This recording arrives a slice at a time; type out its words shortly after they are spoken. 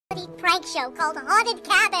funny prank show called Haunted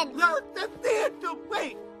Cabin. No,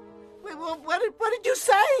 wait. Well, what did you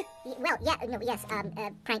say? Well, yeah, no, yes,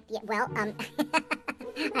 prank, yeah, well, I'm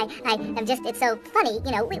just, it's so funny,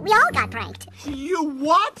 you know, we all got pranked. You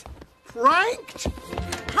what? Pranked?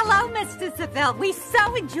 Hello, Mr. Seville. We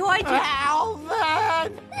so enjoyed you.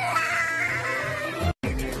 Alvin!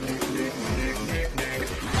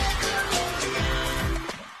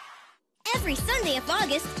 Every Sunday of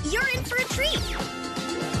August, you're in for a treat.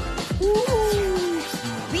 Ooh.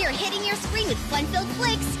 We are hitting your screen with fun-filled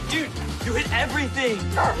flicks. Dude, you hit everything.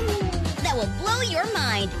 That will blow your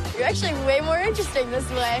mind. You're actually way more interesting this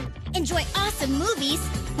way. Enjoy awesome movies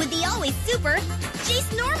with the always super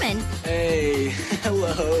Jace Norman. Hey,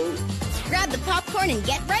 hello. Grab the popcorn and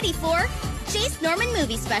get ready for Jace Norman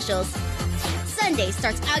Movie Specials. Sunday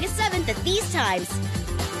starts August 7th at these times.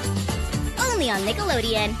 Only on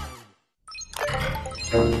Nickelodeon.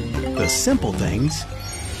 The simple things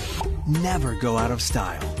never go out of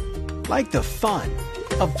style. Like the fun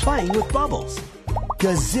of playing with bubbles.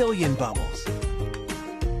 Gazillion bubbles.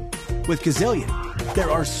 With Gazillion, there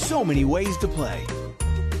are so many ways to play.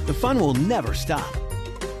 The fun will never stop.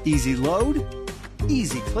 Easy load,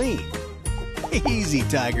 easy clean. Easy,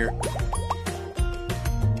 Tiger.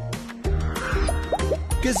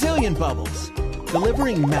 Gazillion bubbles,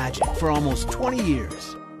 delivering magic for almost 20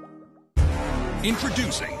 years.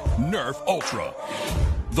 Introducing Nerf Ultra.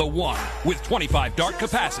 The 1 with 25 dart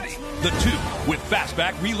capacity. The 2 with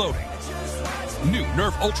fastback reloading. New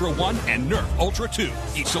Nerf Ultra 1 and Nerf Ultra 2.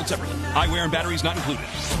 Each sold separately. Eyewear and batteries not included.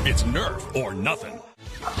 It's Nerf or nothing.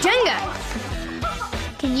 Jenga!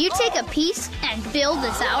 Can you take a piece and build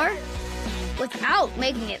this tower without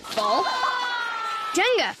making it fall?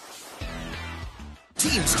 Jenga!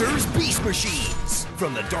 Teamsters Beast Machines.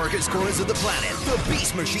 From the darkest corners of the planet, the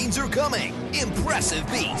Beast Machines are coming. Impressive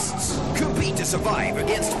beasts. Compete to survive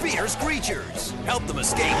against fierce creatures. Help them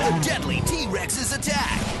escape the deadly T-Rex's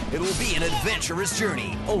attack. It will be an adventurous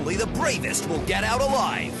journey. Only the bravest will get out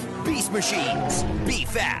alive. Beast Machines. Be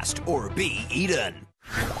fast or be eaten.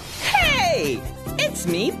 Hey! It's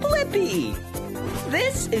me, Blippi!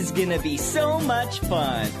 This is gonna be so much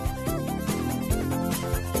fun.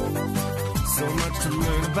 So much to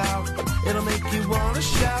learn about, it'll make you want to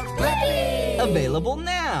shout. Blippi! Available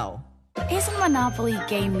now. Isn't Monopoly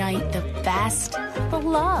game night the best? The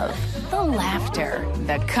love, the laughter,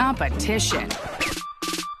 the competition.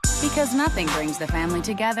 Because nothing brings the family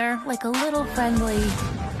together like a little friendly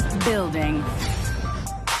building,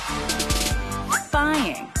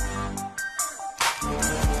 buying,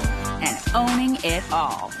 and owning it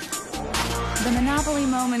all. The Monopoly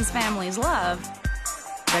moments families love,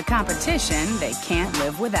 the competition they can't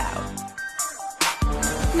live without.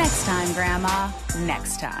 Next time, Grandma.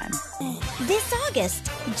 Next time. This August,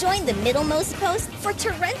 join the middlemost post for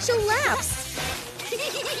torrential laughs.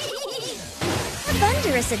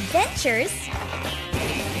 Thunderous adventures.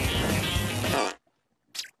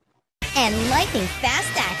 And lightning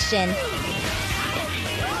fast action.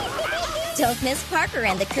 Don't miss Parker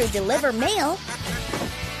and the crew deliver mail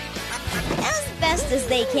as best as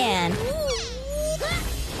they can.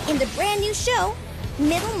 In the brand new show,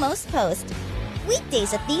 Middlemost Post.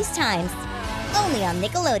 Weekdays at these times. Only on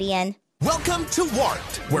Nickelodeon. Welcome to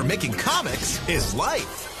Warped, where making comics is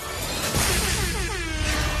life.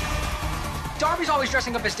 Darby's always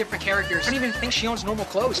dressing up as different characters. I don't even think she owns normal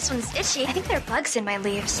clothes. This one's itchy. I think there are bugs in my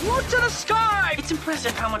leaves. Look to the sky! It's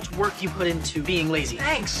impressive how much work you put into being lazy.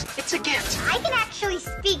 Thanks. It's a gift. I can actually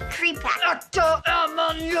speak Creepak.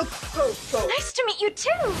 Nice to meet you,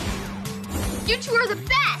 too. You two are the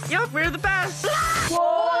best. Yep, we're the best.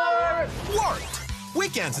 Warped.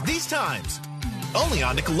 Weekends at these times. Only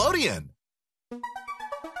on Nickelodeon.